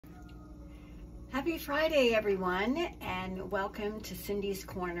Happy Friday, everyone, and welcome to Cindy's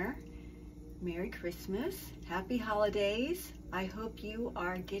Corner. Merry Christmas, happy holidays. I hope you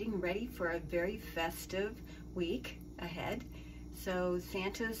are getting ready for a very festive week ahead. So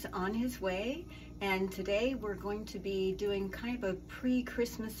Santa's on his way, and today we're going to be doing kind of a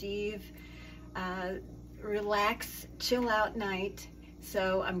pre-Christmas Eve, relax, chill out night.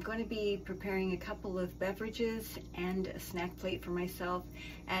 So I'm going to be preparing a couple of beverages and a snack plate for myself,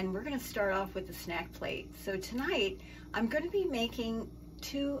 and we're going to start off with the snack plate. So tonight I'm going to be making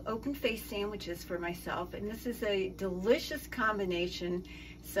 2 open-faced sandwiches for myself, and this is a delicious combination.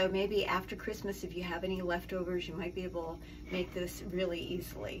 So maybe after Christmas, if you have any leftovers, you might be able to make this really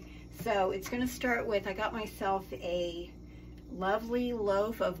easily. So it's going to start with, I got myself a lovely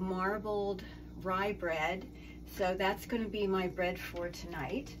loaf of marbled rye bread. So that's going to be my bread for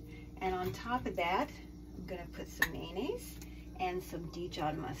tonight. And on top of that, I'm going to put some mayonnaise and some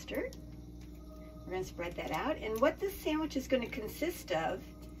Dijon mustard. We're going to spread that out. And what this sandwich is going to consist of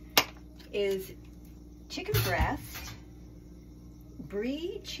is chicken breast,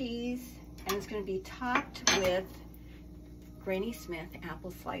 brie cheese, and it's going to be topped with Granny Smith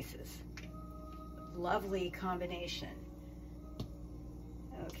apple slices. Lovely combination.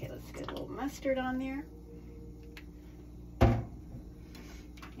 Okay, let's get a little mustard on there.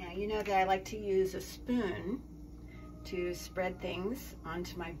 Now, you know that I like to use a spoon to spread things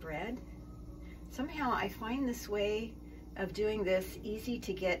onto my bread. Somehow I find this way of doing this easy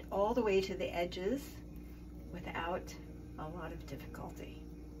to get all the way to the edges without a lot of difficulty.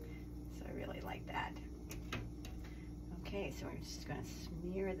 So I really like that. Okay, so we're just going to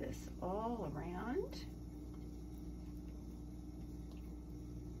smear this all around.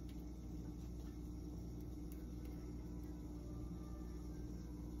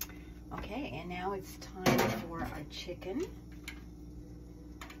 Okay, and now it's time for our chicken.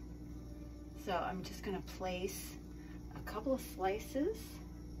 So I'm just going to place a couple of slices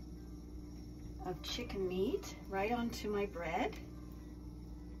of chicken meat right onto my bread.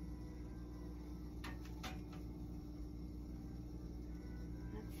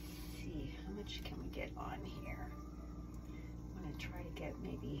 Let's see, how much can we get on here? I'm going to try to get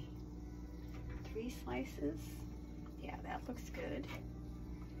maybe 3 slices. Yeah, that looks good.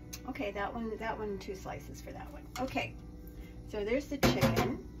 Okay, that one, 2 slices for that one. Okay, so there's the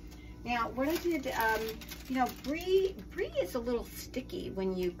chicken. Now, what I did, you know, brie is a little sticky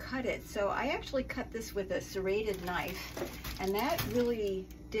when you cut it, so I actually cut this with a serrated knife, and that really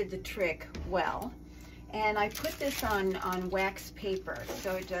did the trick well. And I put this on wax paper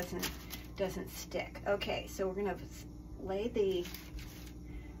so it doesn't stick. Okay, so we're gonna lay the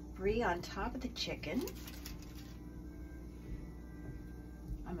brie on top of the chicken.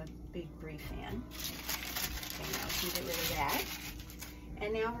 I'm a big brie fan. Okay, now we can get rid of that.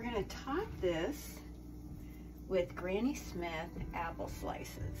 And now we're going to top this with Granny Smith apple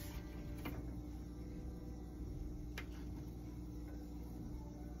slices.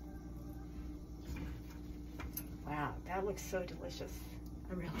 Wow, that looks so delicious.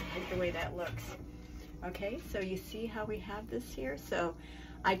 I really like the way that looks. Okay, so you see how we have this here? So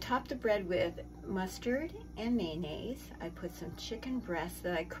I topped the bread with mustard and mayonnaise. I put some chicken breast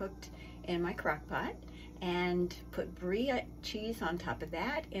that I cooked in my crock pot and put brie cheese on top of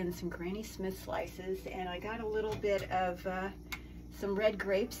that and some Granny Smith slices, and I got a little bit of some red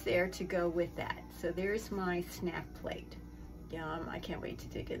grapes there to go with that. So there's my snack plate. Yum, I can't wait to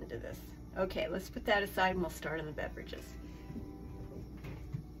dig into this. Okay, let's put that aside and we'll start on the beverages.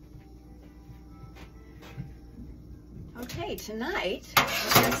 Okay, tonight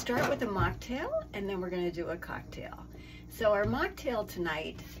we're going to start with a mocktail and then we're going to do a cocktail. So our mocktail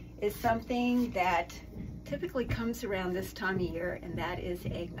tonight is something that typically comes around this time of year, and that is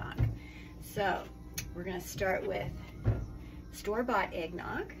eggnog. So we're going to start with store-bought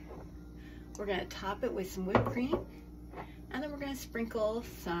eggnog. We're going to top it with some whipped cream, and then we're going to sprinkle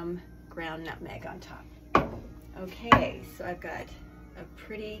some ground nutmeg on top. Okay, so I've got a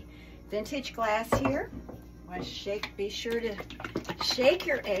pretty vintage glass here. Want to shake, be sure to shake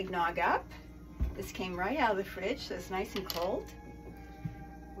your eggnog up. This came right out of the fridge, so it's nice and cold.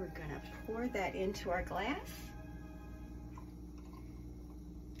 We're gonna pour that into our glass.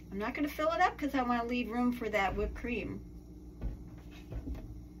 I'm not gonna fill it up because I want to leave room for that whipped cream.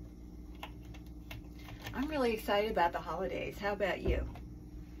 I'm really excited about the holidays. How about you?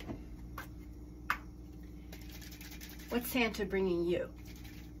 What's Santa bringing you?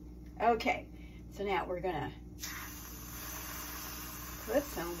 Okay, so now we're gonna put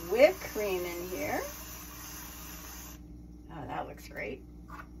some whipped cream in here. Oh, that looks great.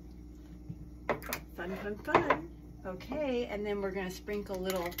 Fun, fun, fun. Okay, and then we're going to sprinkle a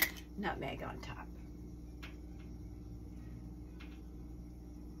little nutmeg on top.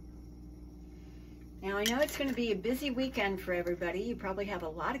 Now I know it's going to be a busy weekend for everybody. You probably have a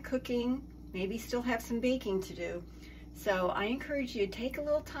lot of cooking, maybe still have some baking to do. So I encourage you to take a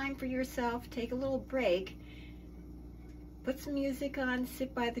little time for yourself, take a little break, put some music on,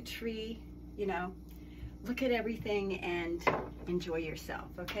 sit by the tree, you know, look at everything and enjoy yourself,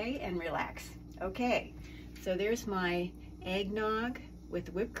 okay? And relax. Okay, so there's my eggnog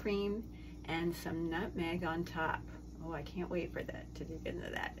with whipped cream and some nutmeg on top. Oh, I can't wait for that, to dig into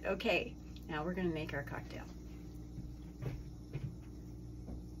that. Okay, now we're gonna make our cocktail.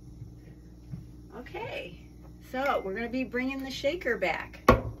 Okay, so we're gonna be bringing the shaker back.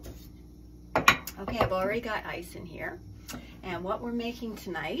 Okay, I've already got ice in here. And what we're making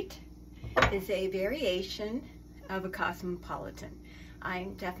tonight is a variation of a Clause-Mopolitan.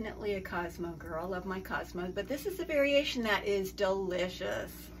 I'm definitely a Cosmo girl, love my Cosmos, but this is a variation that is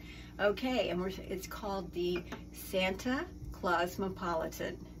delicious. Okay, and it's called the Santa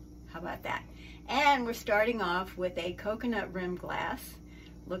Clause-Mopolitan. How about that? And we're starting off with a coconut rim glass.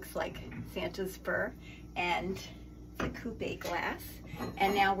 Looks like Santa's fur, and it's a coupe glass.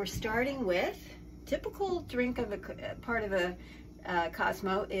 And now we're starting with, typical drink of a part of a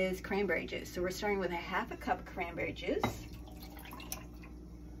Cosmo is cranberry juice. So we're starting with a ½ cup of cranberry juice.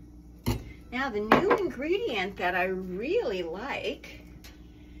 Now the new ingredient that I really like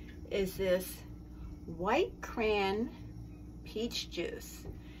is this white cran peach juice.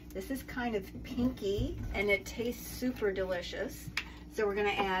 This is kind of pinky and it tastes super delicious. So we're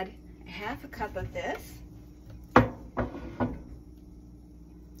gonna add ½ cup of this.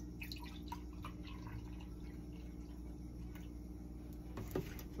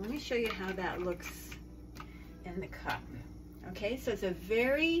 Let me show you how that looks in the cup. Okay, so it's a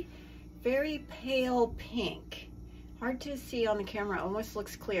very, very pale pink. Hard to see on the camera, almost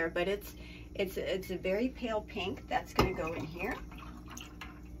looks clear, but it's a very pale pink. That's gonna go in here.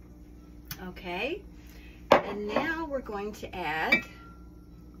 Okay, and now we're going to add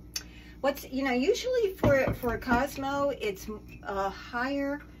usually for a Cosmo, it's a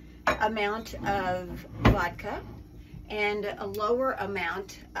higher amount of vodka and a lower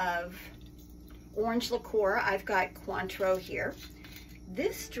amount of orange liqueur. I've got Cointreau here.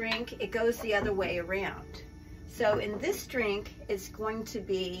 This drink, it goes the other way around. So in this drink, it's going to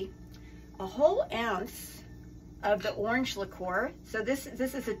be a whole ounce of the orange liqueur. So this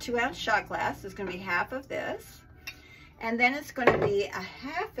is a 2-ounce shot glass. It's going to be half of this. And then it's going to be a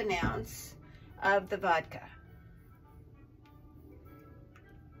 ½ ounce of the vodka.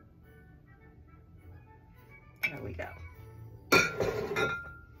 There we go.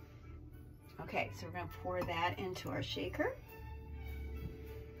 Okay, so we're going to pour that into our shaker.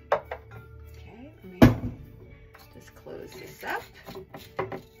 Okay, let me just close this up.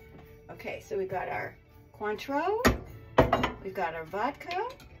 Okay, so we've got our Cointreau, we've got our vodka,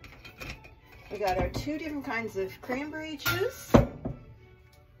 we got our 2 different kinds of cranberry juice,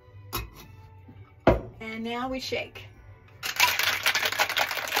 and now we shake.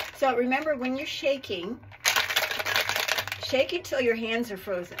 So remember, when you're shaking, shake it till your hands are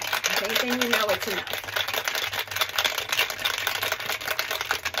frozen, okay? Then you know it's enough.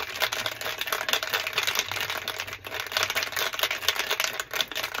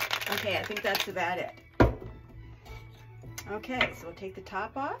 Okay, I think that's about it. Okay, so we'll take the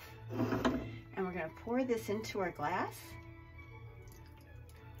top off, and we're gonna pour this into our glass.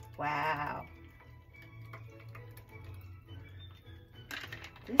 Wow.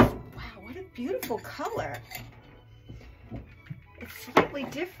 Wow, what a beautiful color. It's slightly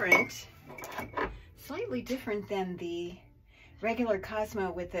different than the regular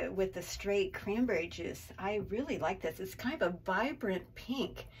Cosmo with the straight cranberry juice. I really like this. It's kind of a vibrant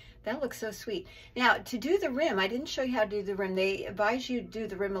pink. That looks so sweet. Now, to do the rim, I didn't show you how to do the rim. They advise you to do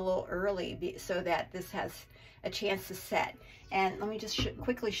the rim a little early so that this has a chance to set. And let me just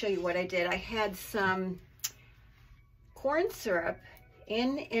quickly show you what I did. I had some corn syrup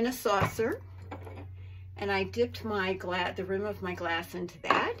in a saucer, and I dipped the rim of my glass into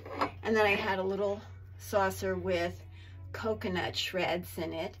that. And then I had a little saucer with coconut shreds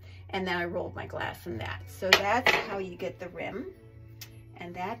in it, and then I rolled my glass in that. So that's how you get the rim.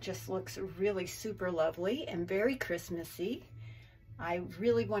 And that just looks really super lovely and very Christmassy. I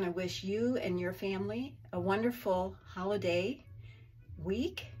really want to wish you and your family a wonderful holiday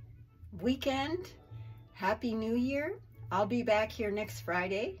weekend. Happy New Year. I'll be back here next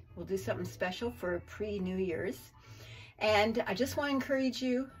Friday. We'll do something special for pre-New Year's. And I just want to encourage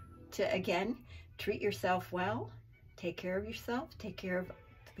you to, again, treat yourself well. Take care of yourself. Take care of the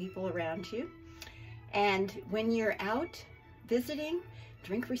people around you. And when you're out visiting,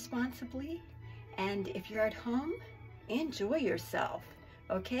 drink responsibly. And if you're at home, enjoy yourself.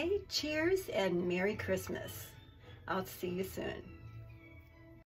 Okay? Cheers and Merry Christmas. I'll see you soon.